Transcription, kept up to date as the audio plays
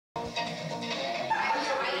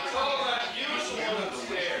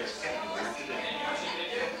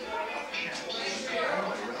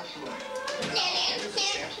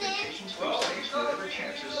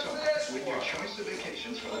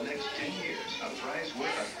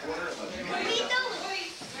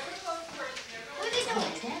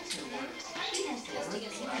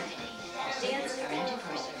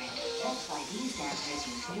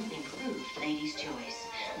Mrs. new improved Lady's Choice.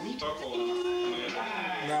 We No,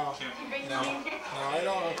 I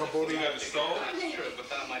don't, Uncle Booty. You got a stove?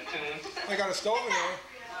 I got a stove in there.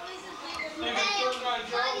 You can put my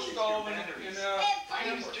drill stove in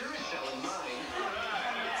Duracell in mine.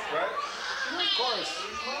 Right? Of course.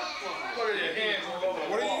 Put it in your hands all over.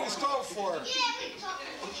 What do you need a stove for? But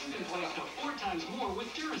you can play up to 4 times more with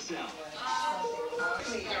Duracell.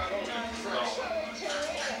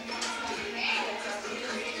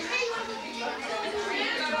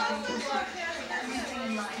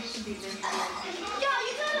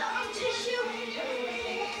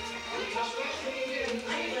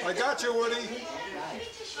 I got you, Woody.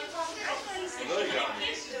 There you go.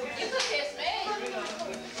 You could kiss me.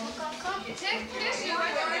 Take tissue, I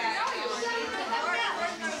already know you.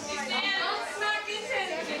 Don't smack his head.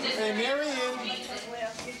 Hey, Marion.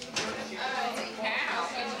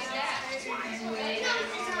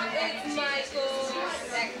 It's Michael.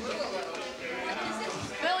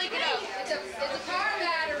 Billy, get up. It's a car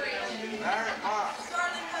battery. Marion.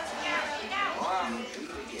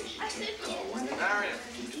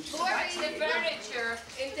 What's the furniture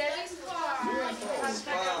in Debbie's car? I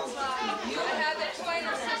have the twin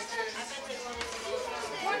sisters.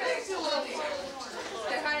 What are you doing?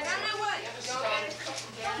 They're hiding on my way.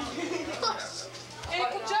 Hey,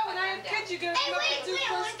 Uncle Joe, when I have kids, you're going to come up and do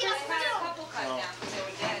first kiss. Had a couple cut down because they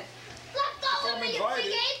were dead. I'm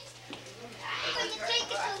invited.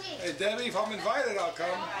 Hey, Debbie, if I'm invited, I'll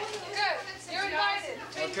come. Good. You're invited.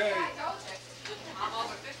 Okay. I'm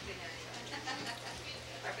over 50 now.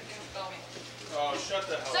 Everything's going. Oh, shut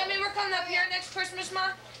the hell So, I mean, we're coming up here next Christmas,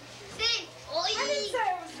 Ma? I didn't say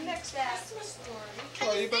it was next Christmas story.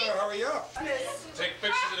 Well, you better hurry up. Take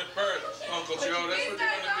pictures of the birds, Uncle Joe. That's what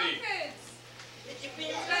they're going to be.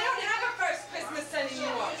 They don't have a first Christmas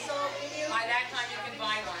anymore. By that time, you can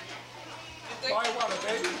buy one. Buy what, a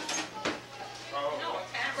baby?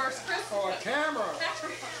 First Christmas. Oh, a camera.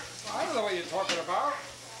 I don't know what you're talking about.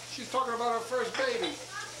 She's talking about her first baby.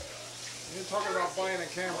 You're talking about buying a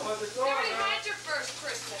camera. You already had your first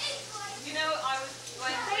Christmas. You know, I was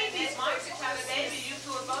like, babies, mom could have a baby. You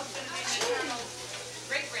two are both going to be maternal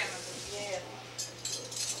great-grandmothers.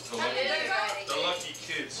 The lucky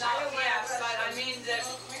kids. Yeah, but I mean that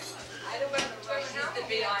used to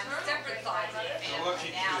be on separate sides of the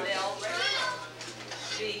family. Now they'll be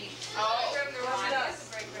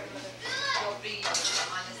they'll be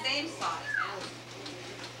on the same side now.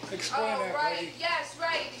 Explain that, right. Peggy. Yes,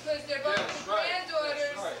 right. Because they're both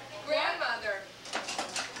granddaughter's grandmother.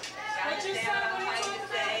 What you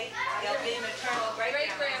say? They'll be maternal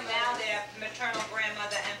great-grandmother. Now they're maternal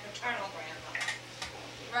grandmother and paternal grandmother.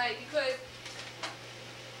 Right, because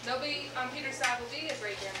nobody on Peter's side will be a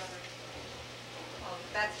great-grandmother. Well,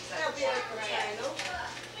 that's They'll be a paternal.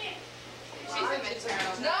 She's a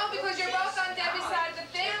maternal. No, because you're both on Debbie's side of the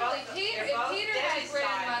family. Peter has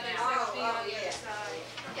grandmothers that will be on the other side.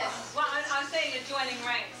 Yes. Well, I'm saying you're joining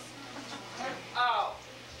ranks. Oh.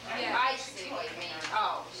 Yeah. I see what you mean.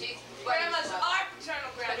 Oh, she's grandmas are paternal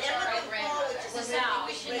grandmothers. No,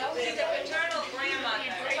 she's a paternal grandmother.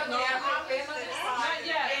 Not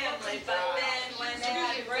yet. Family, but then when they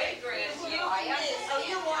have great-grand, You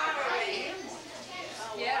are already.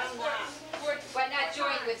 Yeah. But not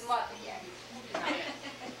joined with mother yet.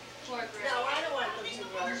 Poor grandma. No, I don't want them to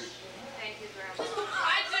rush. Thank you, grandma.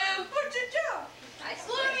 I do. What you do? I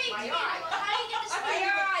scratched my eye. How do you get the My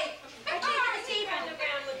eye. I can't get a tape on the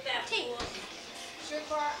ground with that. Tape.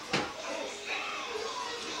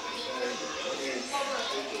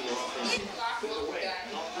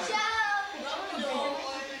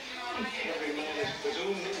 Every man is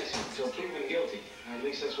presumed innocent until proven guilty. At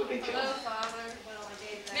least that's what they tell Hello, me. Father.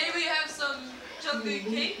 maybe we have some chocolate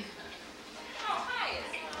cake? Oh, hi.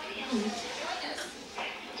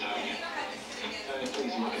 Tanya,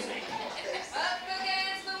 please look at me. Up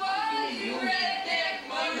against the wall, you redneck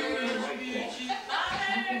mother.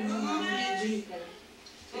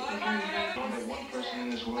 Only one person in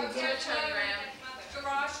this world What's your does. turn around?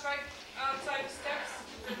 Garage right outside the steps.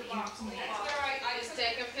 The box. I just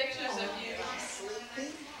taking pictures of you.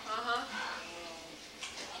 Uh-huh.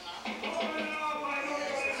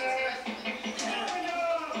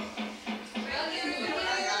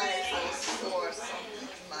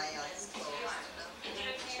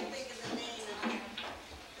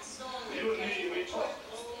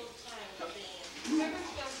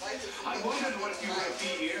 I wondered what you would be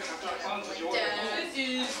here after I found the door. This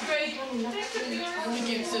is great. He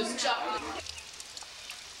gives us chocolate.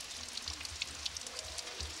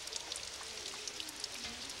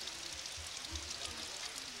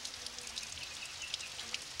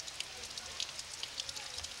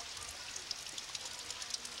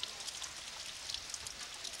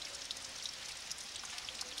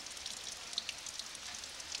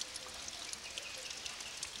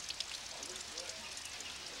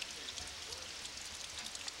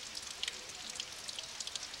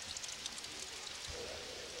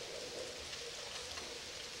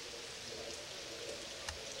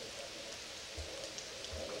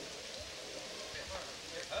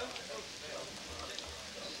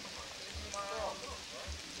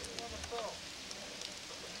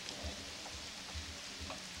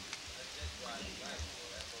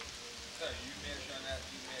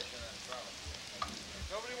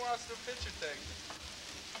 wants the picture taken.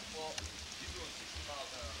 Well, you're doing 60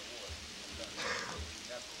 miles an hour on the water.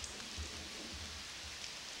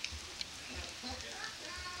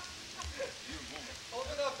 Hold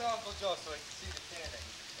it up to Uncle Joe so I can see the can that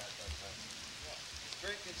he's got that time. He's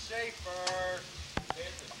drinking Schaefer.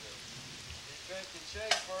 He's drinking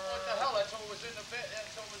Schaefer. What the hell? That's what was in the bed.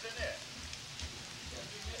 That's what was in there.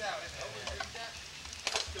 Get out in there.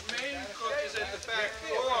 The main cook is at the back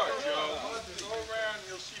door, Joe. Go around and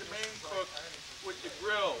you'll see the main cook with the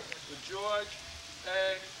grill, with George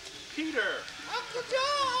and Peter. Uncle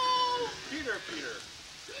Joe! Peter.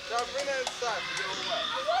 Now bring that inside to get away.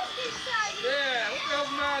 I was inside. Yeah, what the hell's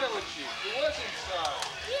the matter with you? You was inside.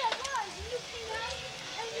 Yeah, it was. You came out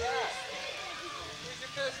and you were Where's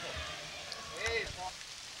your pistol? Hey, Paul.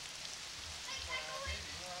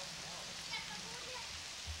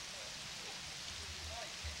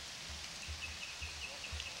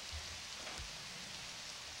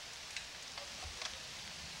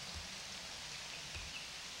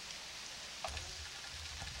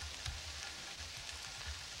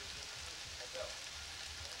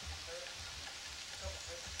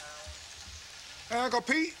 Hey, Uncle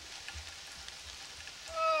Pete.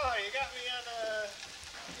 Oh, you got me on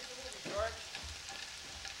George.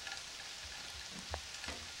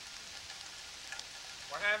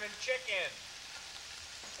 We're having chicken.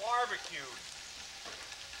 Barbecued.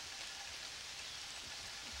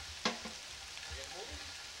 We get movies?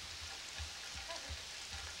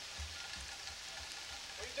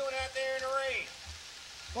 What are you doing out there in the rain?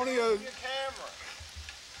 Only Your camera.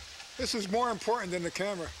 this is more important than the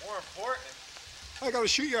camera. More important. I gotta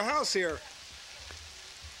shoot your house here.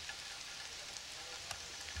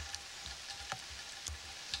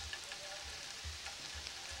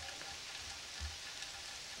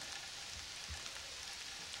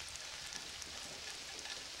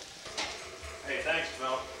 Hey, thanks,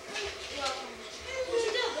 Phil.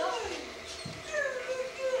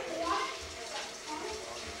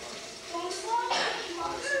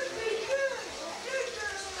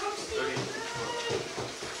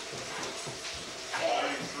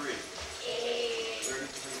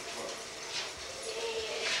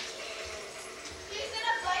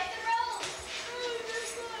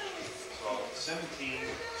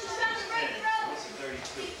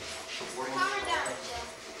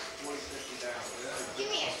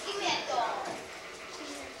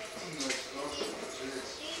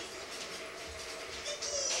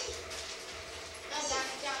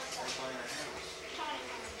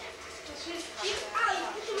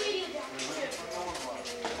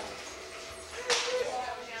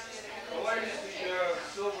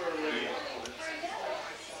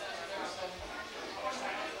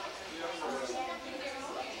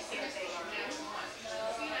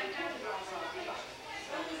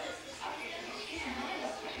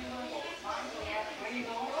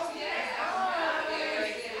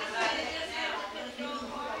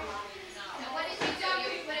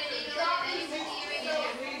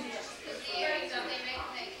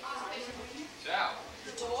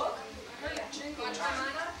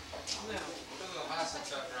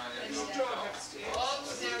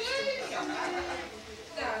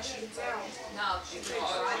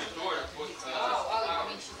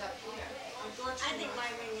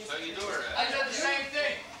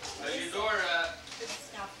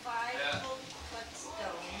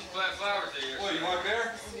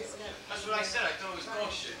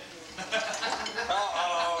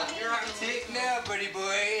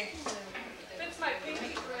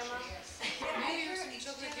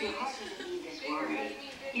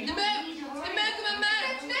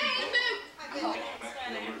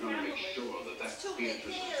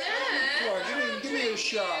 Give me a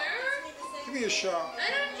shot. Give me a shot. I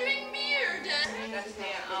don't drink beer, Dad. That's the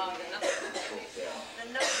knuckles are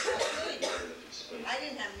good. I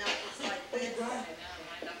didn't have knuckles like this.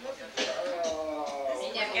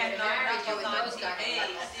 You're getting married with those guys.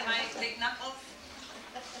 See my big knuckles?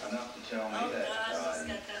 Enough to tell me Oh, that. God, she's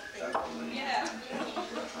got that thing. Yeah.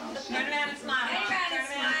 Turn around and smile. Turn around and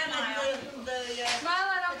smile. Smile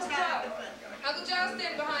at Uncle Joe. Uncle Joe's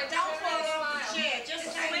standing behind you. Don't fall Turn around and off the smile. chair. Just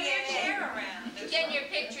swing your chair around. Getting your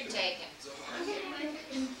picture taken. Turn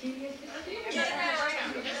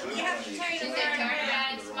around. You have to turn She it said turn around.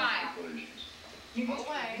 around and smile. Give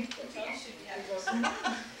away.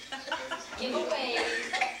 Give away.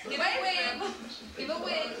 Give away. Give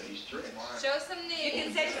away. Show some knee. You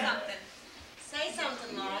can say something. Say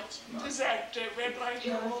something, Marge. Is that red light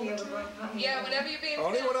yellow? Yeah, whenever you're being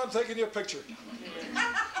Only filmed. when I'm taking your picture.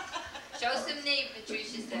 Show some knee,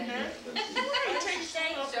 Patricia said. What did you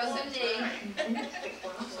say? Show some knee.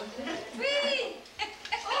 Whee!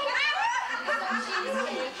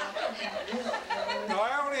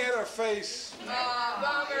 face.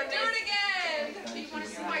 Bummer. Do it again. You want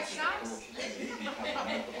to see my socks?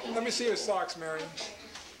 Let me see your socks, Marion.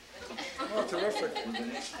 Oh, terrific.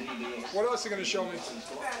 What else are you going to show me?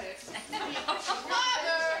 Mother!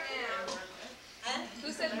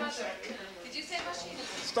 Who said mother? Did you say machine?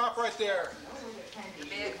 Stop right there.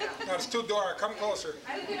 No, it's too dark. Come closer.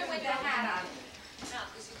 I was gonna with the hat on.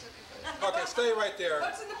 Okay, stay right there.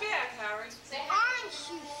 What's in the bag, Howard? Say Orange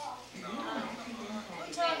juice.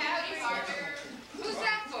 Say howdy, Harder. Who's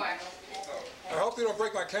that for? I hope you don't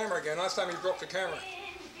break my camera again. Last time you broke the camera.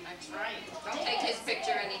 That's right. Don't take his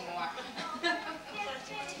picture anymore.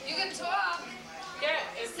 You can talk. Yeah,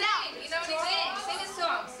 sing. You know what he sings? Sing a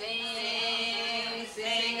song.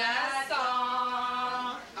 Sing a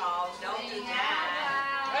song. Oh, don't do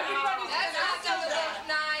that. Everybody's that's not gonna look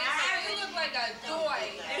nice. You look like a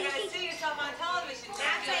boy. You're gonna see yourself on television.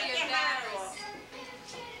 Now take your hat off.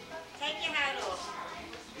 Take your hat off.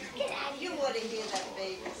 You ought to hear that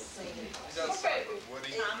baby sing. What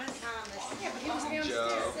baby? Thomas. Yeah, but he was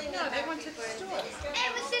downstairs. No, they went to the store.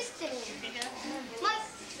 Hey, what's this thing?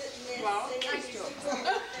 Well, nice job.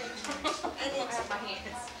 And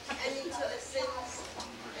he sings,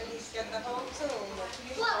 and he's got the whole tune.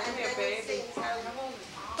 Look. And then he sings Thomas.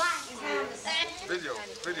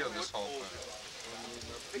 Video this whole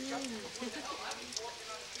thing.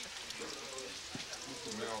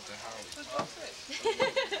 Mail to Howard.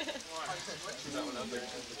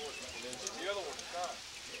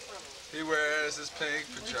 He wears his pink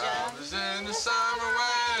pajamas in the summer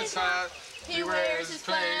when it's hot. He wears his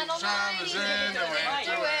flannel pajamas in the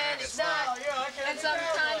winter when it's hot. And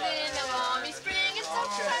sometimes in the warmy spring, and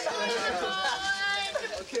sometimes in the fall.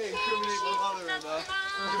 Okay, incriminate my mother enough.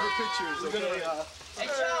 Give her pictures, okay? Hey,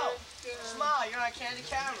 Joe, smile, you're on candy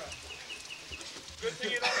camera. Good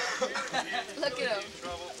thing you don't have to. Look at him.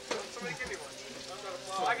 Somebody give me one.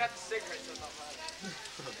 Oh, I got the cigarettes in my mouth.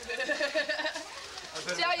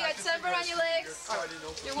 Joe, you got sunburn on your legs?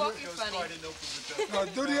 You're walking funny. No,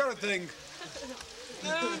 do the other thing.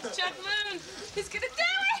 Moon, Chuck Moon. He's gonna do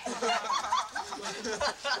it!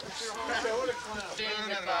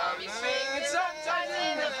 In the balmy spring and sometimes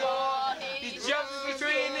in the fall, he jumps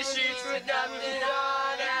between the sheets with nothing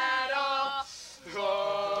on at all.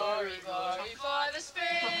 Glory, glory for the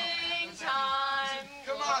springtime.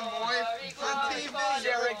 Come on, boy. On TV.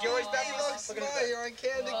 Yeah, Rick, you always back He looks smart. You're on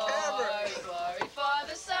candy camera. Glory for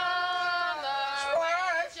the summer.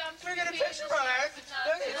 Smart. Look at the picture, Mark.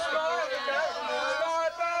 Look at smart.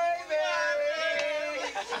 Smart, baby.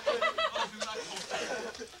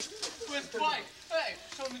 Where's Spike? Hey,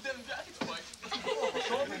 show me them jackets, Spike.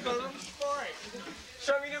 Show me them Spike.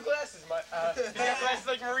 Show me new glasses, Mike. You got glasses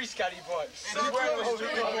like Maurice got, he bought. Jimmy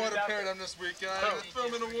bought a pair of them this weekend. Throw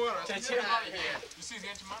them in the water. Take him out of here. You see his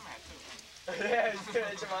Aunt Jemima hat too. Yeah, he's good,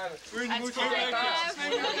 Aunt Jemima.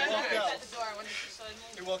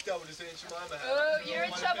 He walked out with his Aunt Jemima hat. Oh, you're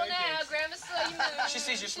in trouble now. Grandma saw you moon. She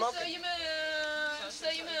sees you smoking. Saw you moon. Saw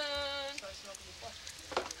you moon.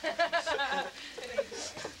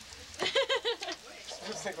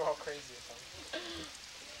 This thing go all crazy or something.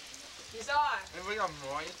 He's on. Hey, we got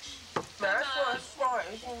Moich. That's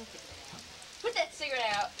fine. Put that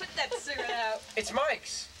cigarette out. Put that cigarette out. It's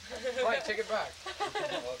Mike's. Mike, take it back.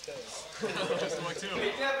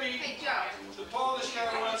 Hey, Debbie. Hey, Joe. The Polish guy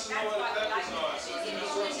wants to know what the peppers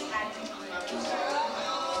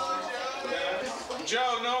are.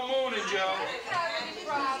 Joe, no mooning, Joe.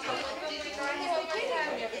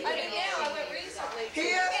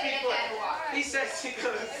 He asked me for it. He said he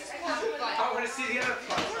goes, I want to see the other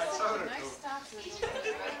parts. I told her to.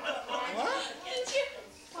 What?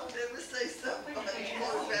 Never say something like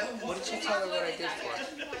that. What did you tell her what I did for her?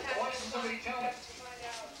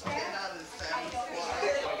 Get out of this family.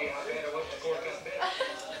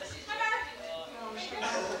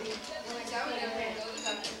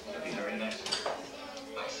 Very nice.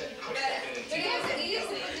 I said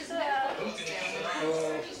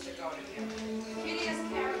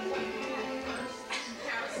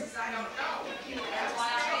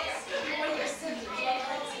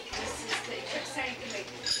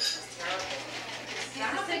I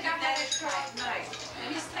don't think I've had it tried night. And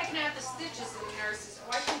he's taking out the stitches and the nurse says, oh,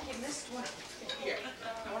 I think you missed one here.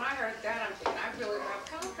 And when I heard that, I'm thinking, I really have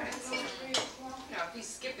confidence. You know, if he's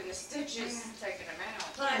skipping the stitches, taking them out.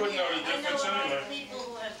 You wouldn't know the difference anyway. People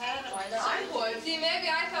who have had them. I would. See, maybe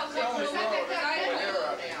I felt comfortable about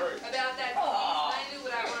that piece. I knew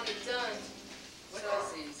what I wanted done. What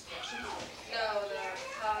else is? No, the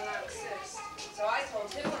not cyst. So I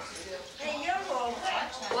told him what to do. Hey, you're all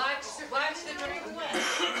wet. Watch the drink away.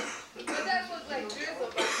 But that looked like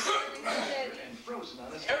drizzle.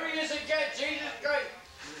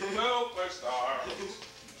 No.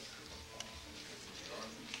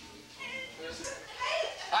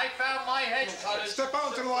 I found my hedge cutters. Step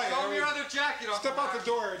out into the light, Throw Harry. your other jacket off. Step out the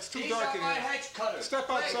door. It's too These dark are in my here. hedge cutters. Step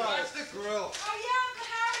Hey, outside. that's the grill. Oh yeah, Uncle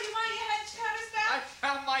Harry, you want your hedge cutters back? I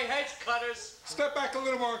found my hedge cutters. Step back a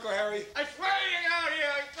little more, Uncle Harry. I swear to you out here,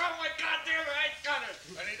 I found my goddamn hedge cutters.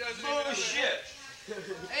 And he doesn't even Bullshit.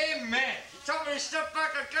 Amen. You told me to step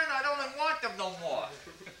back again, I don't even want them no more.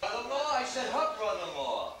 Brother-in-law, I said her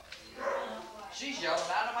brother-in-law. She's yelling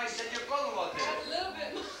at him, I said your brother-in-law did. A little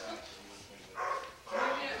bit.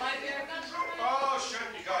 Maybe it might be a gun. Oh, shut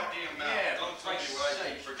your goddamn mouth. Yeah, Don't tell me what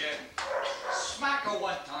I keep forgetting. Smack her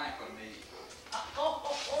one time for me. Oh,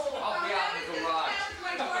 I'll be out in the garage.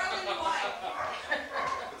 my darling wife.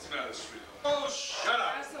 What's the matter, sweetheart? Oh, shut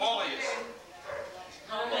up, all of you.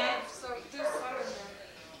 So there's soda there.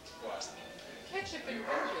 What? Ketchup and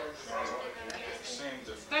vinegar. Same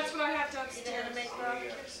difference. That's what I have downstairs.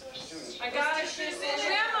 I got it. She said,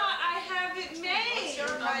 Grandma, I have it made.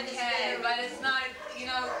 Okay, but it's not, you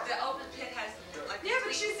know, the open pit has like. Yeah,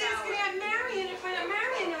 but she's asking Aunt Marion if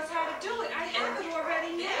Marion knows how to do it. I have it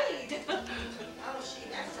already made. Oh,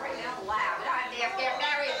 that's right out loud. They're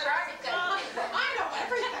married for everything. I know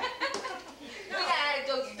everything. We gotta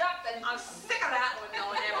do something. I'm sick of that one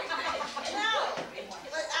knowing everything. No,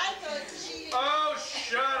 but I thought she didn't Oh,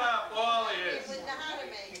 shut up, all of you. know how to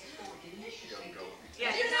make it.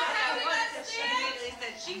 Yeah, you know how we got the she immediately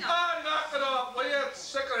said she knows. Oh, knock it off, will you?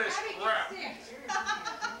 Sick of this crap.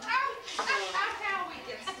 How we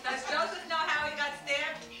get Does Joseph know how he got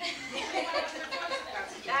stabbed?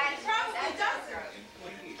 That probably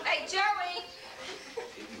doesn't. Hey, Joey.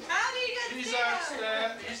 How do you get He's there?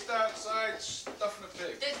 outside, he's outside stuffing a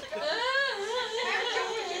pig. That's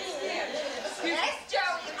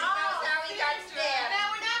Joey. He knows how he got stabbed.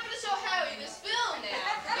 Now we're not going to show Harry this film now.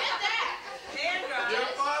 Forget that. Sandra.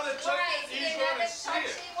 Your father took, Right, he's they gonna never see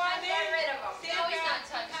touched it. anyone, get rid of him. No, he's not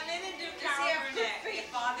touching. Come in and do Carol Burnett. Your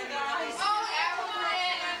father knows. Oh, Carol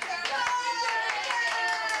Burnett.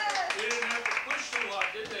 They didn't have to push too hard,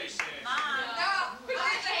 did they, Sam? Mom. No,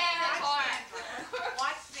 I can't.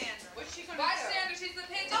 Watch Sandra. What's she gonna Watch do? Sandra, she's the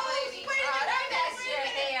pigeon Oh, lady. wait a minute, Don't mess your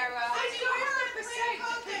hair up. I do have to say,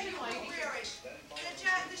 okay, wearing.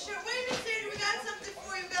 The shirt. Wait a minute, Sandra, we got something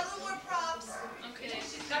for you. We got a little more props. Okay.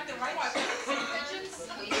 She's got the right one. Pigeons?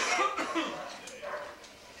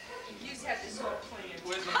 You had this whole plan.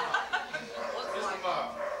 Where's the mop? Where's the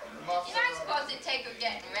mop? The mop's You're not around. supposed to take her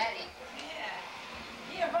getting ready.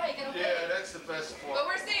 Yeah, right. Get away. Yeah, that's the best But part.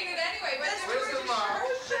 we're seeing it anyway. But Where's the mop?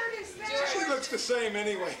 Whose shirt is that? She looks the same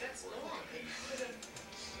anyway.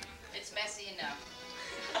 it's messy enough.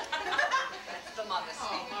 That's the mother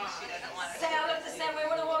speaking. She doesn't want to. Say I look the same way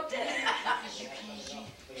when I walked in.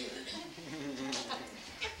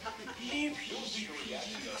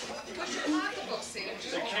 What's your pocketbook, Sandra?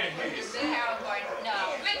 They can't hear you. Say Harold Gardner.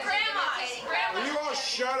 No. With grandma's. Will you all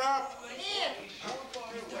shut up?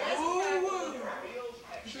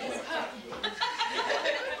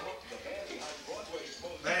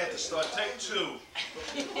 They had to start, take two.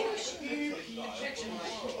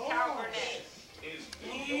 Carol Burnett.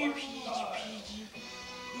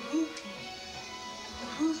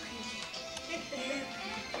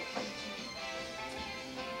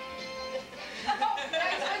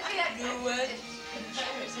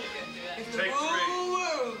 Take three.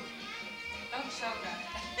 Oh, show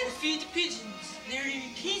that. Feed the pigeons. They're in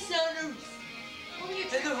peace on earth.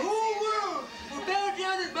 And the whole world will bow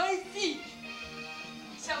down at my feet.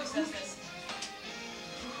 Show us this.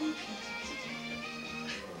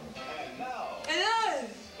 And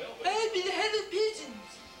I'll be the head of pigeons.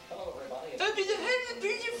 I'll be the head of the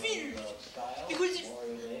pigeon feeders. Because if...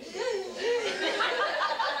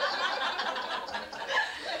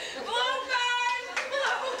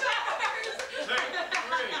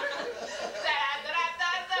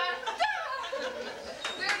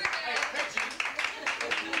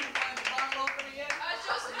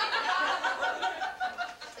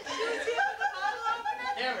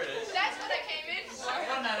 Here it is. That's what I came in for.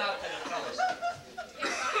 Run that out to the fellas.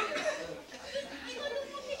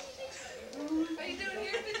 What are you doing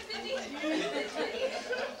here, Fitzy?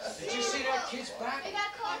 Did you see that kid's back? I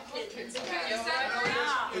got caught. Did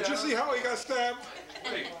you see how he got stabbed?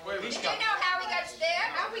 Wait, Did you know how we got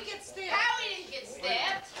stabbed? How we get stabbed? How we didn't get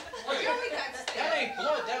stabbed? How we got stabbed? That ain't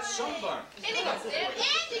blood, that's sunburn. He didn't get stabbed.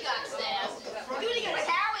 Andy got stabbed. But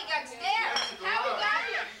how we got stabbed? How we got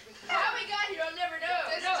here? How we got here, I'll never know.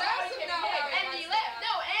 Does No, how Joseph we know came how here. we Andy got left.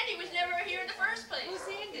 No, Andy was never here in the first place. Who's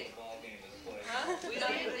Andy? We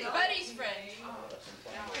don't even know. Buddy's friend.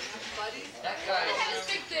 That They guy. had this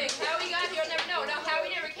big thing. How we got here, I'll never know. No, how we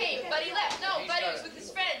never came. Buddy left. No, Buddy was with his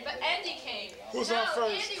friend, but Andy came. Who Who's no, on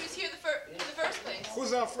first? Andy was here in the first place.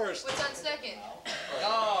 Who's on first? What's on second? No.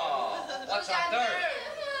 What's on third?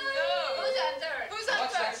 No. Who's on third? Who's on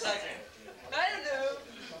What's on first? second? I don't know.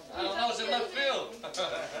 I don't know. It's in left field. I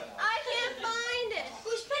can't find it.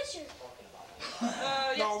 Who's pitching?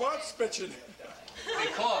 No, what's pitching?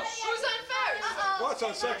 Because. Who's on first? What's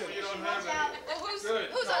on second? You don't have any. Well, who's Good.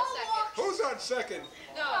 on second? Who's on second?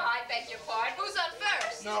 No, I beg your pardon. Who's on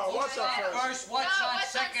first? No, what's on first? First, what's No, on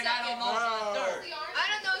what's on second? I don't know. No. Who's on third. I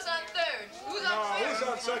don't know who's on third. Who's No, on who's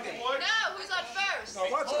first? on second? No, who's on first? No,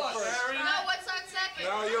 what's on first? No, what's on second?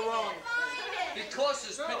 No, you're wrong. Because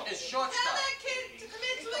it's Tell shortstop. that kid to come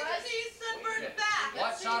in so we can see his sunburned back.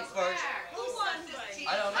 What's on first? Who's on first?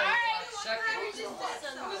 I don't know. Who's on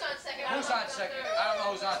second? Who's on second? Who's on second? I don't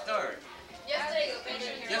know who's on third. Yesterday's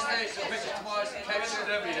pitcher. Yesterday's the pitcher, tomorrow's the catcher,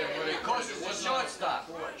 everything. Because it's a shortstop.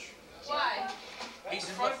 Why? He's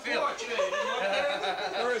in left field.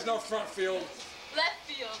 There is no front field. Left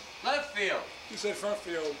field. Left field. You said front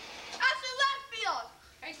field. I said left field.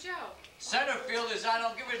 Hey, Joe. Center field is I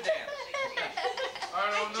don't give a damn.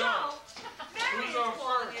 I don't know. Who's on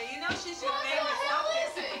first? You know she's your Who favorite. the hell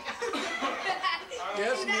is it?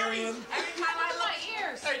 Yes, Marion. Every time I My look,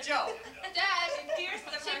 ears. Hey, Joe. Dad, pierced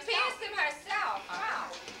them she herself. pierced them herself.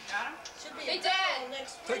 Wow. Got him? Hey, Dad.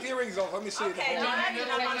 Take the earrings off. Let me see Okay, them. Dad, we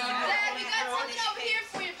got something over here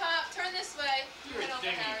for you, Pop. Turn this way. Turn over,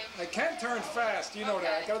 Harry. I can't turn fast. You know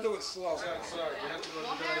that. I gotta do it slow. Sorry, you have to go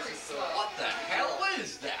Well, to Harry's the slow. What the hell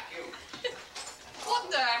is that? What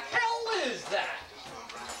the hell is that?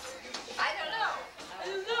 I don't know.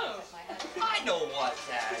 I know what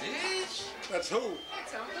that is. That's who?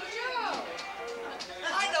 It's Uncle Joe.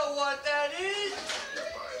 I know what that is.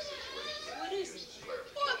 What is it?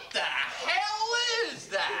 What the hell is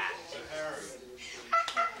that?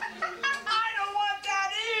 I know what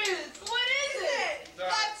that is. What is it?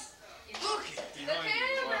 That's, look at The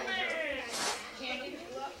cameraman.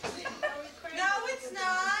 No, it's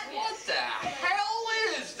not. what the hell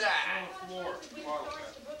is that? floor.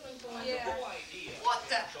 Yeah. What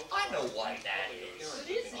the, I know what that is. What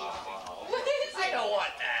is it? What is I it? know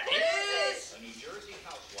what that is.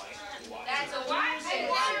 That's a watch.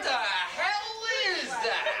 What the hell is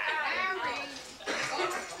that? Harry.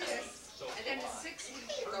 What's this? And then the 6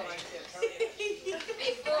 weeks ago.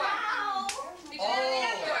 Before. Before and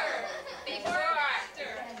after. Before or after.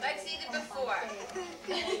 Let's see the before.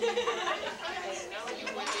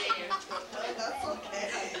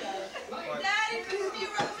 Daddy, could you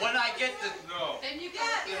wrote When I get the, No. Then you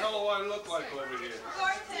What the hell do I look like over here?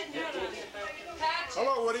 bartender. Patch.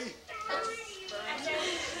 Hello, Woody. I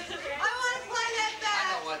want to play that I back.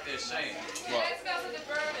 know what they're saying. Let's go to the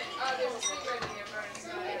bourbon. Oh, there's a cigarette in here burning,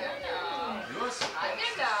 so I don't know. Yours? I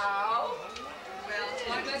don't know. Well,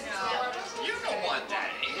 one doesn't know. You know what that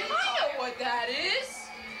is. I know what that is.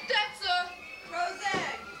 That's a.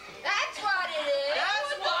 Roseanne. That's what it is.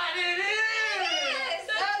 That's what it is. Yes.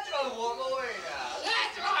 That's what walk away now.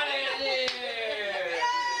 That's what it is.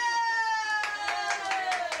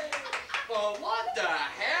 But what the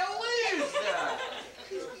hell is that?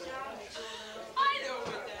 I know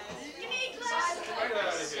what that is. You need glasses. Get out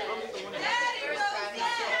of here. Look at the window. Daddy, Roseanne.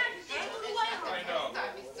 I know.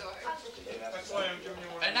 That's why I'm giving you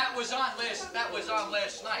one. And that was on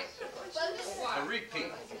last night. A repeat.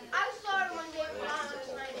 I saw it one day when I was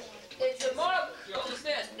 9. It's a mug. What's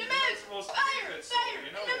this? The mug. Fire! Fire!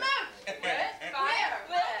 In the mug. Fire!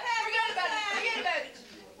 Forget about it. Forget about it.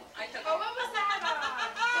 Oh, what was that?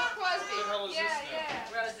 Bill Crosby. What the hell is this Yeah, now?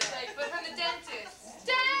 yeah. Rosette. But from the dentist.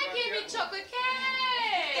 Dad gave me chocolate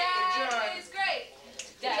cake. Dad is great.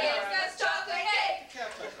 Dad got chocolate cake.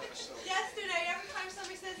 Yesterday, every time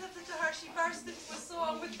somebody said something to her, she burst into a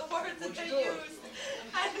song with the words that they used.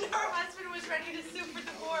 And her husband was ready to sue for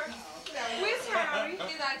divorce. Where's Harry?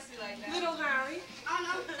 He likes me like that. Little Harry? I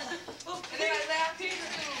know. And then I laughed too.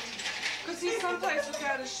 Because he's someplace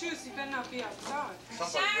without his shoes. He better not be outside.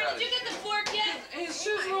 Sharon, did you get the fork yet? His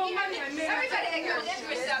shoes are all muddy. I made him Everybody that take goes them in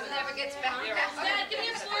for stuff and never gets back. Dad, give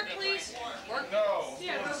me a fork, please. No.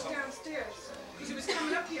 Yeah, those downstairs. Because he was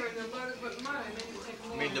coming up here and they're loaded with mud. I made him take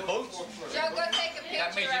them all. You mean the boots? Joe, go take a picture.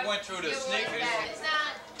 That means you went through the your sneakers? bag. It's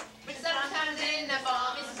not. Sometimes in the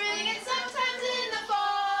fall, it's spring, and sometimes in the fall,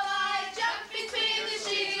 I jump between the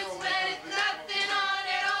sheets when it's nothing on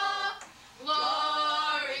at all.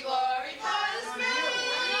 Glory, glory for the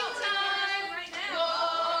springtime.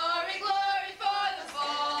 Glory, glory for the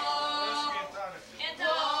fall.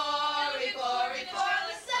 Glory, glory for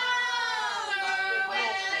the summer when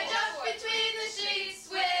I jump between the sheets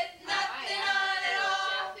with nothing on at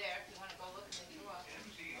all.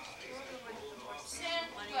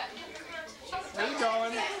 Where you going?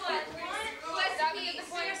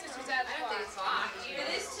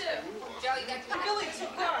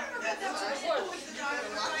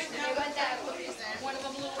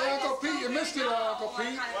 Uncle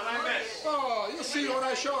Pete. What I miss? Oh, you'll see when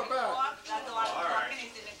I show it back. All right.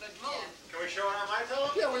 Can we show it on my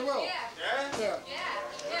television? Yeah, we will. Yeah? Yeah.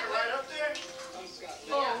 Right up there?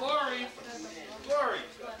 Oh, Lori. Lori.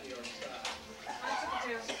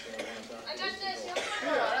 I got this.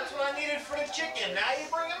 Yeah, that's what I needed for the chicken. Now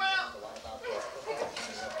you bring them out.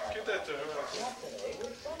 Give that to her.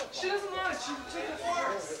 She doesn't want it. She took it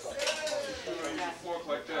first. Use a fork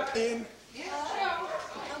like that. In.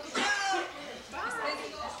 Uncle Joe. I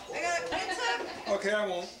got pizza. Okay, I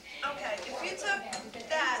won't. Okay, if you took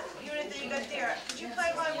that unit that you got there, could you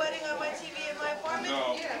play my wedding on my TV in my apartment?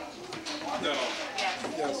 No. No.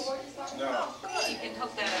 Yes. No. You can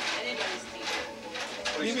hook that up to anybody's TV.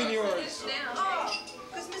 Even yours. Oh,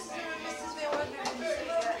 because Mrs. and Mrs. Van Wagner didn't see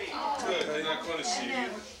that. Good. They're not going to see you.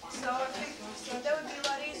 So I think that would be a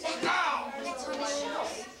lot easier. Ow! It's on the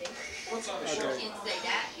shelf. What's on the Okay. shelf? Can't say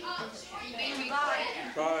that. Bye.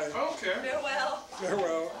 Bye. Okay. Farewell.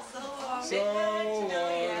 Farewell. So long. So long.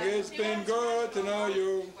 It's been good to know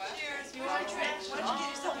you. Cheers. You want a drink? Why don't you get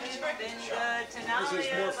yourself a drink? This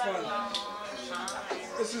is more fun.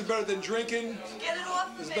 This is better than drinking. Get it off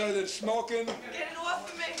of It's me. better than smoking. Get it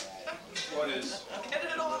off of me. What is? Get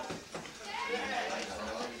it off.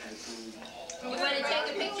 You want to take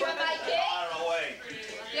a picture of my cake? Fire away.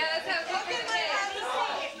 Yeah, let's have a picture of the cake.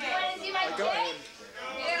 You want to see my I got him. cake?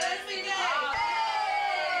 Yeah, let's see that.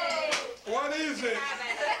 Hey! What is it? What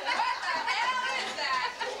the hell is that?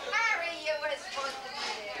 Harry, you were supposed to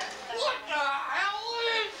be there. What the hell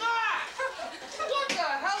is that? What the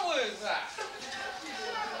hell is that?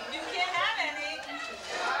 You can't have any.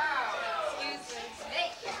 Wow. Excuse me.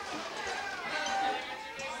 Thank you.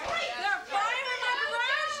 They're frying in my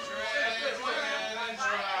garage.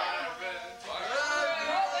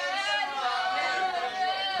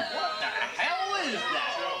 What the hell is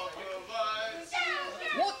that?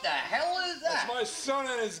 What the hell is That's that? my son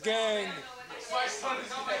and his gang. My son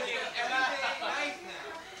is making a knife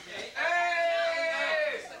now.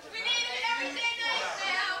 Hey! We need an everyday night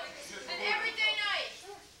now. An everyday night.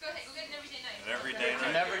 Go ahead, go get an everyday night.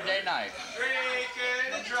 An everyday night.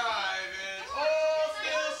 Drinking and driving, all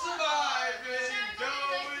still surviving,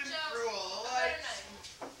 going through all the lights.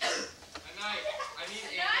 A knife. I need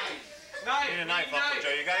a knife. Knife. Need a knife, Uncle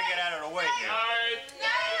Joe. You gotta get out of the way here.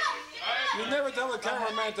 You never tell the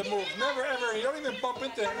cameraman to move. Never ever. You don't even bump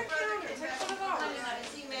into him. I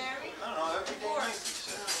don't know,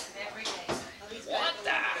 every day. What the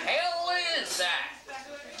hell is that?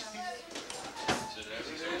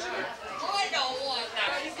 I don't want that.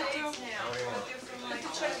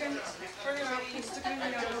 Chicken. Bring it up. Stick it in the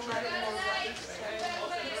oven. Let it warm.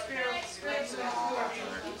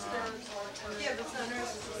 Yeah, but it's not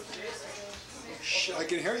Shh, I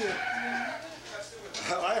can hear you.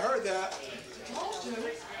 I heard that.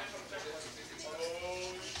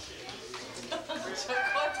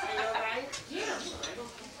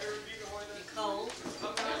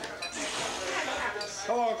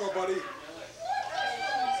 Hello, Uncle Buddy.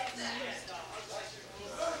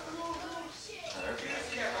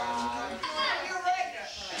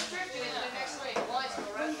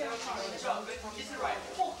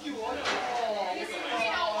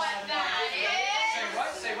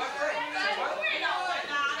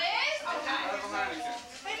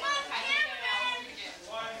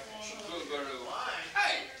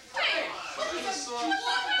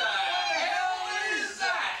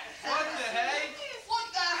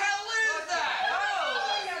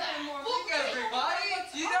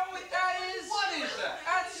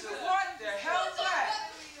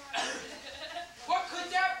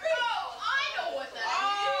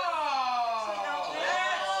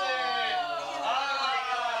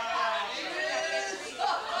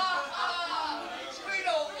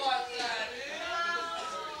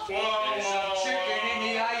 Say what? There's some chicken in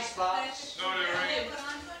the icebox.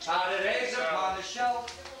 Hot it is upon the shelf.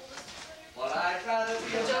 But I'd rather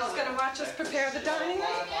be Joe's alone. gonna watch us prepare the dining room?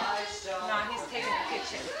 No, he's taking the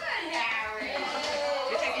kitchen.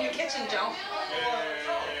 You're taking your kitchen, Joe.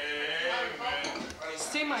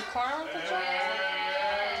 See my car, Uncle Joe?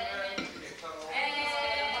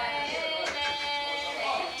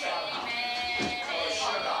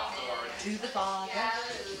 To the Father.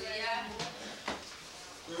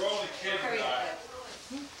 We're only kidding, guy.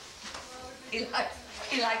 He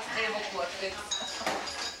likes tablecloth bits.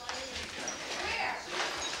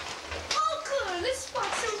 Oh, good. Let's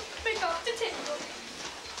watch some bring off the table.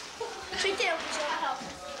 Right there, Joe.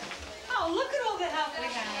 Oh, look at all the help we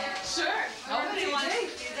have. Sure. Nobody wants to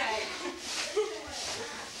do that.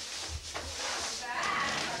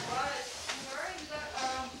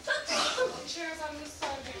 Chairs on this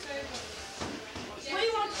side of the table. What do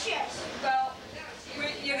you want chairs? Well,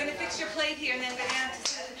 right here and then go down to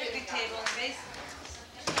the picnic table in the basement.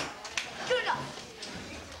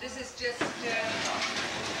 This is just,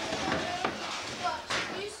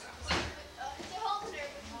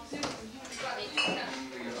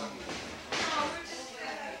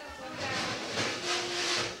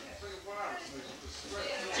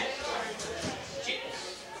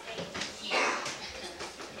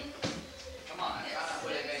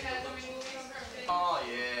 Oh,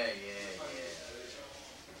 yeah.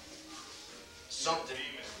 Something.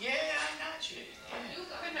 Yeah, I got you.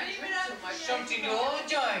 Something to hold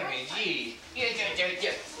diamonds, yeah.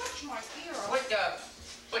 What the?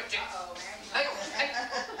 Get him!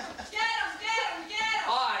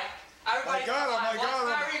 All right, everybody. I got him.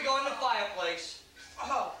 Where are you going to the fireplace?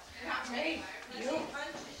 Oh, not me. You.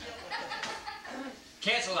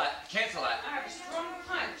 Cancel that. I have a strong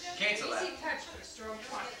punch. Cancel that. Easy touch, but a strong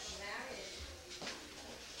punch.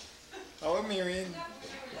 Hello, Marion.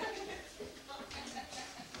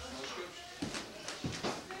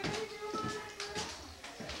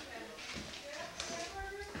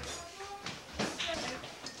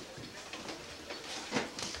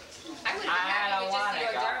 I don't want to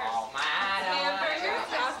go home. I don't want to go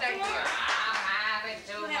home. I'm having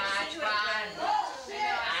too much fun. I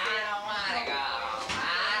don't want to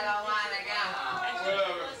go home.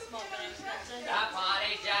 The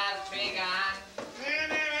party just begun.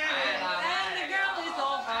 And the girl is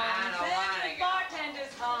all home. And the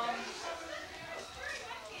bartender's home.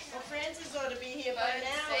 Well, Francis ought to be here by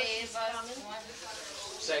now. She's coming.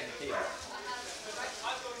 Second Peter.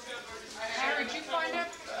 Harry, did you find out?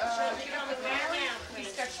 Get up with Mary?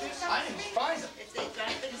 He's got shoes on? I didn't find him. If they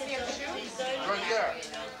got the Does he have shoes? Right there.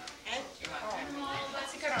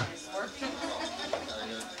 What's he got on his work?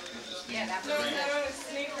 Yeah, that's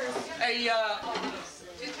Hey,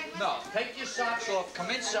 no, take your socks off.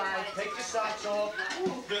 Come inside. Take your socks off.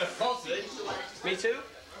 Both of you. Me too?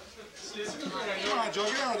 Come on, Joe,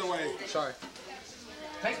 get out of the way. Sorry.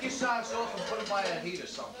 Take your socks off and put them by a heater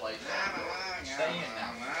someplace. Stay in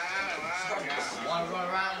now. Want to run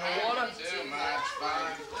around in the water? Too much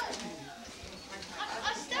fun.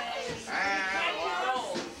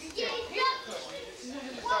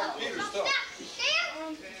 Peter's stuff.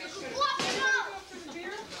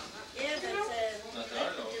 Yeah, but I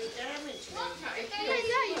can do damage.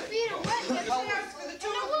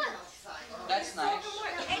 That's nice.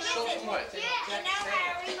 Soaking wet. And now,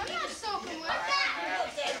 Harry. I'm not soaking wet.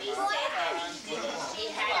 Debbie said she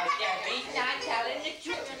had Debbie's not telling the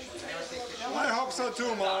truth. I hope so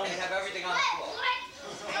too, Mom. They have everything on the floor.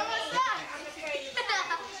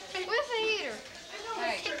 Where's the heater?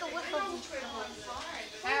 Hey, Take a whiff of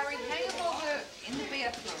Harry, hang him over in the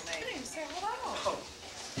bathroom, maybe. I didn't say hello.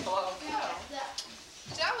 Hello?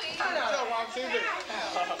 Joey. Joe, I'm thinking.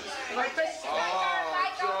 My face. Oh,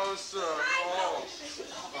 Joseph. Oh.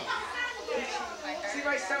 See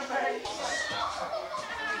my sunbag?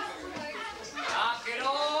 Knock it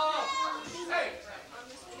off! Hey!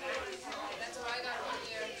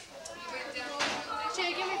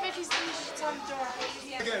 Jay, give me 50 cents. It's on the door.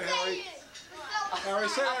 Again, Harry. Harry,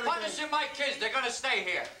 say that I'm again. punishing my kids. They're gonna stay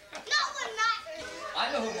here. No, we're not.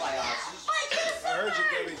 I know who my ass is. I heard you,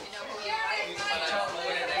 Debbie. I tell them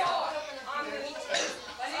where they are.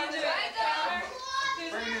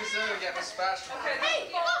 Bring these in and get my spatula.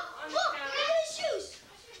 Hey, look, his shoes.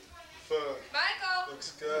 Michael.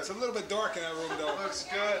 Looks good. It's a little bit dark in that room, though. Looks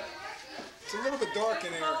good. It's a little bit dark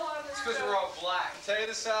in here. It's because we're all black.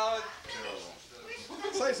 Potato salad.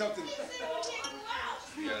 Say something.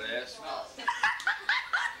 You got ass.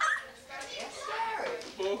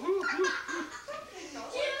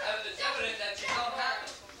 It's evident that you don't have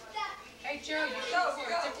it. Hey, Joe, you go for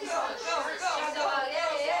a different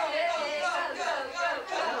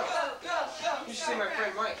You should see my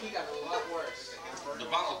friend Mike. He got a lot worse. The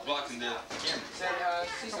bottle's blocking the camera.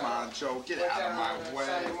 Said, Come on, Joe, get out of my way.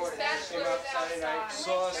 Saturday morning. Came up Saturday night.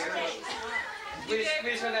 Sausage. We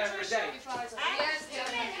just went there for a day.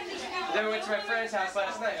 Then we went to my friend's house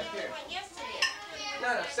last night up here.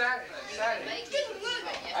 No, Saturday.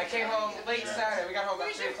 I came home late Saturday. We got home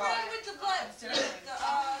about 3 o'clock. With the blood.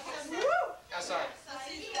 Outside.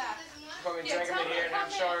 Come and drink him in here and have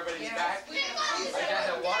him show everybody's back. My dad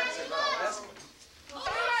had water, so I'll ask him.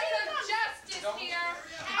 Justice here.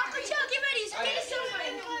 Uncle Joe, get ready. His face over.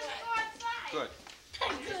 Good.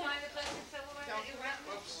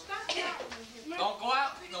 Don't go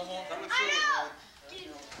out no more.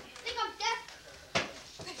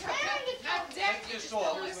 Take this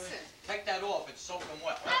off. Take that off. It's soaking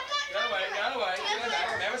wet. Get away.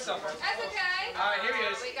 Never suffer. That's okay. All right, here he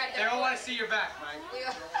is. They don't want to see your back, Mike.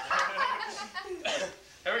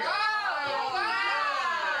 Here we go. Oh,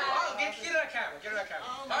 wow. Get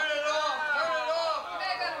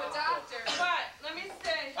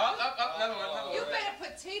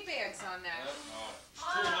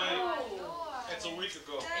week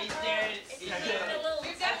ago. He's dead. He's dead.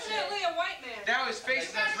 You're definitely a white man. Now his face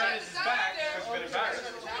is as red as his back because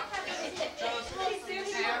he's been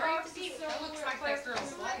embarrassed. Looks like that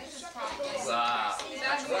girl's legs. Wow.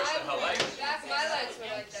 That's Worse than her legs. my legs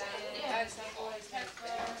were like that.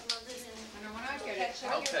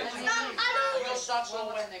 I'll take it. Your socks all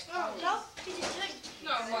wet. No,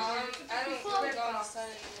 Mom. I don't wear go outside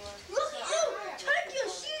anymore. Look at you! Take your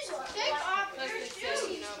shoes off! Take off your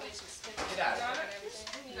shoes! Get out of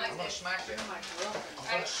here. I'm gonna smack you. I'm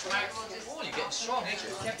gonna smack you. Oh, you're getting strong, ain't you?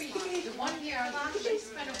 The one year I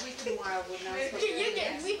spent a week in Wildwood and I was You're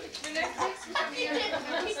getting weak. The next week's I'm here.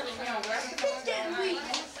 He's getting weak.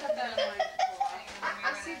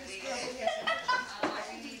 I see this girl who has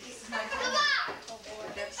Come on!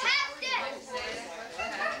 Have this!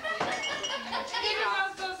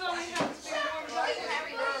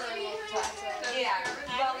 Yeah.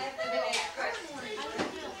 Well,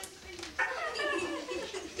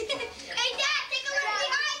 Hey, Dad, take a look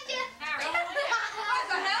behind you! Harry. What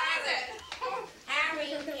the hell is it? Harry,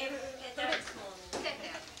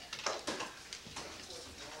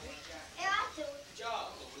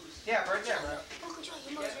 Yeah, right there, man.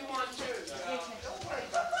 You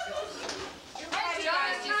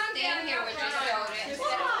guys just stand here with your soda. You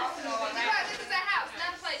guys, this is a house,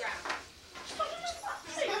 not a playground.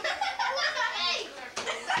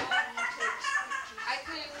 I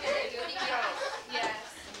couldn't hear you. Yes.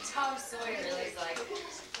 Tom Sawyer is like,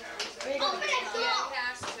 Open that door! Yeah, he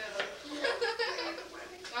has to.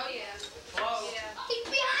 Oh, yeah. Whoa. Yeah. He's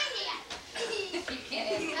behind you! you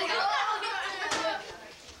can't even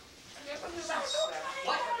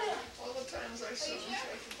What? All the times I saw him.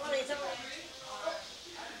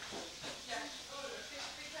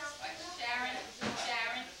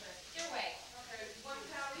 Sharon, your way.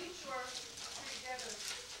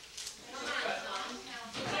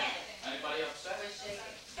 Anybody upset?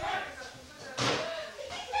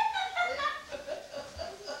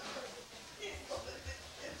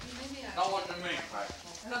 No one to me.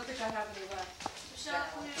 I don't think I have any left. Michelle,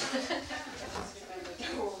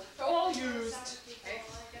 All used.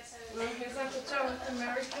 Well, here's up to Joe with the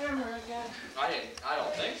Mary camera again. I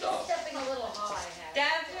don't think so. Stepping a little high.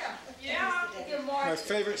 Dad? Yeah. Good My morning.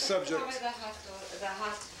 favorite subject. The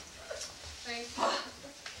hospital.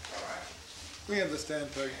 We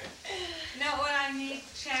understand, Peg. Know what I need,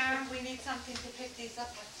 Sharon? We need something to pick these up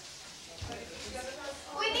with.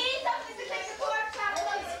 We need something to take the pork chop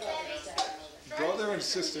with, Debbie. Brother and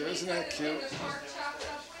sister, isn't that cute?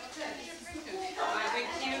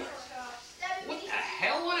 What the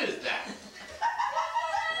hell? What is that?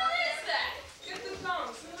 What is that? Get the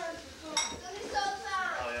thumbs.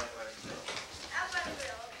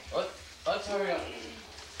 Let's hurry up.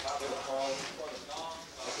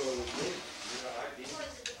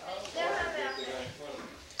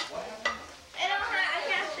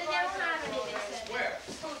 Where?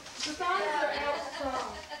 The thumbs are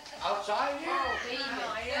outside. Outside here? No.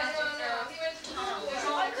 He went to Tom.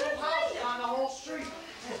 On the whole street.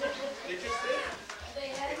 They just did. They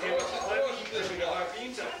came up to Clinton, there's been a hot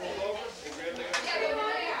beans that pulled over and grabbed the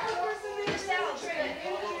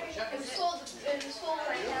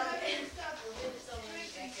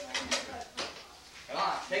Come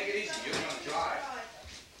on, take it easy. You're gonna drive.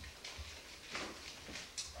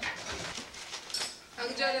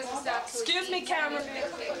 Uncle Joe doesn't stop till Excuse me, camera.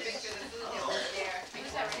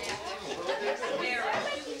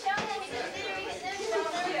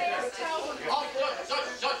 Oh,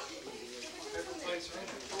 shut.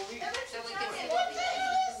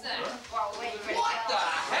 What the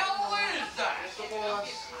hell is that?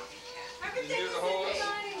 Here's the hose.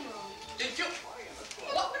 Did you?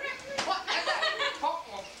 What?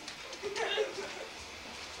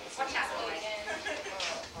 Watch out, boy.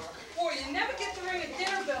 Boy, you never get to ring a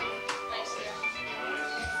dinner bell.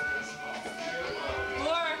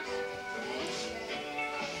 Laura.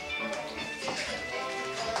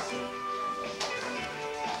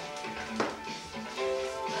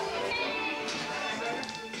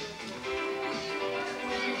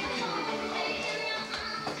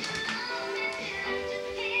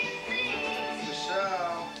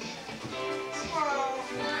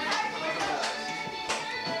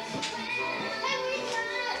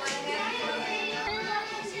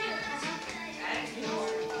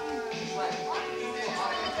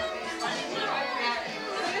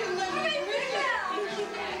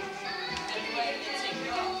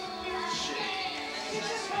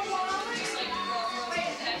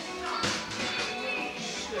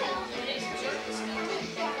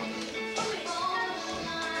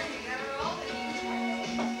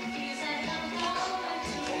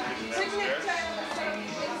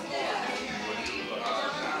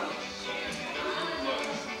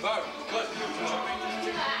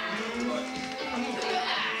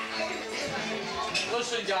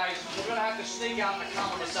 Listen, guys, we're gonna have to sneak out and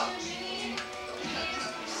count this up. Is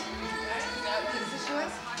this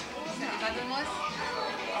yours? Another one?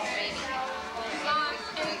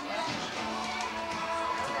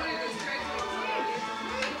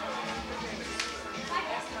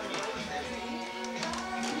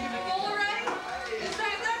 Full already? That's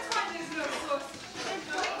why there's no sauce.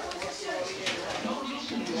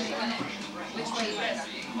 Which way is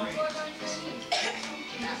this?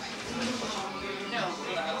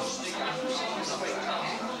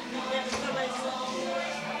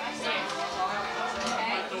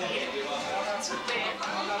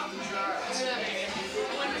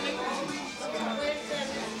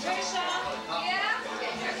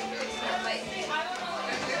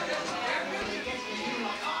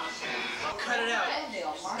 Cut it out.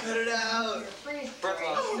 Cut it out.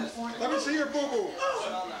 Let me see your boo-boo.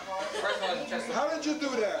 How did you do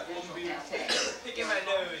that? Picking my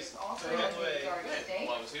nose.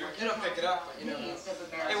 You don't pick it up, but you know.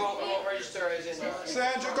 It won't register as in.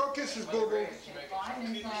 Sandra, go kiss his boo-boo.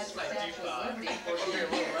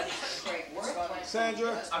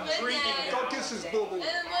 Sandra, I'm drinking. go kiss his boo-boo.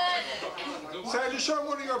 Sandra, show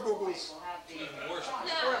one of your boo-boos.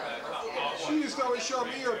 She used to always show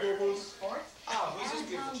me your boo-boos. Oh, who's this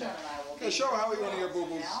beautiful chick? Yeah, show Howie one of your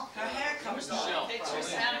boo-boos. Her hair comes to Michelle.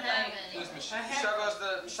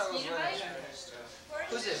 Struggles with.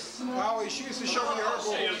 Who's this? Howie, she used to show me her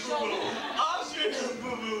boo-boos. I'll show you a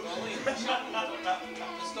boo-boo.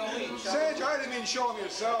 Sandra, I didn't mean show him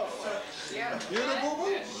yourself. You're the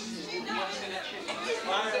boo-boo?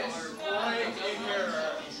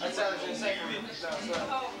 That's how it's going to say.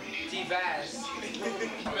 D-Baz.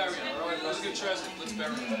 Bury it. Let's get Tristan. Let's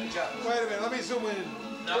bury it. Wait a minute, let me zoom in.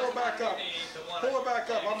 Pull it back up. Pull it back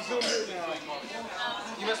up. I'm zoomed in now.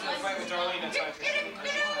 You must have been fighting with Darlene that time.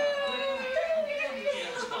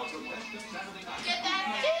 Get that.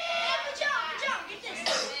 John, get this.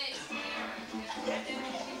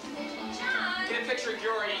 John. Get a picture of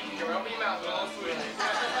Gary eating. Gary, open your mouth with all the food in it.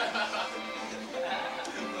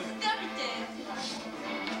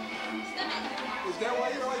 Is that why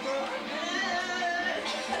you're like that?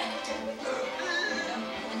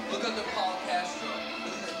 Look at the Paul Castro.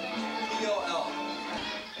 P-O-L.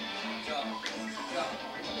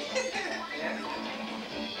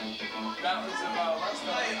 That was about last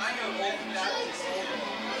night. I know old Baptist.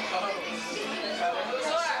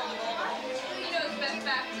 He knows best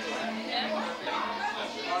Baptist.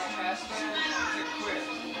 Paul Castro. You're quit.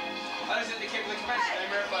 I just said they came to the convention. They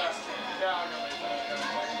remember last year. Yeah, I know.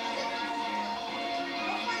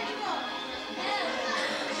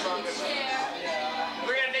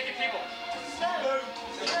 Look at naked people.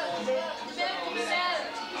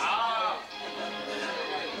 Ah.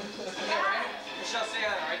 Michelle, say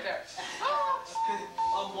that right there.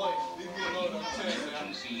 I'm white. Leave me alone. I'm tan,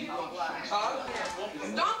 man.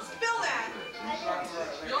 Don't spill that.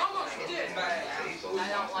 You almost did. I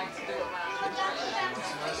don't like to do it when I'm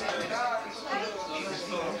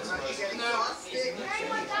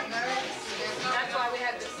That's why we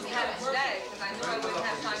had it today, because I knew I wouldn't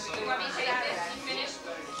have time to do it. Saturday.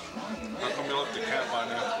 How come you left the cat by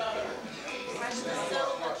now?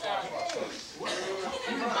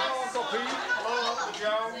 Hello, Uncle Pete. Hello, Uncle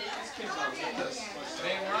Joe.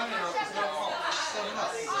 They ain't running up. It's no fault.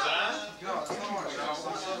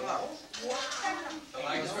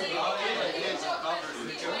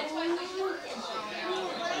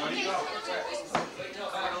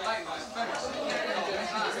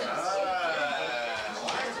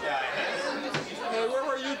 Hey, where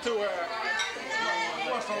were you two at?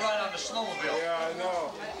 I went for a ride on the snowmobile. Yeah, I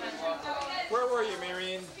know. Where were you,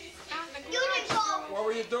 Marion? You didn't go. What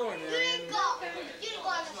were you doing, You Marion? didn't go. You didn't go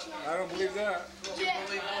on the snow. I don't believe that. Do you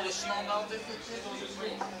believe all the snow melted?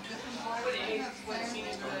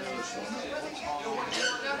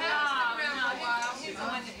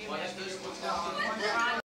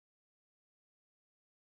 No,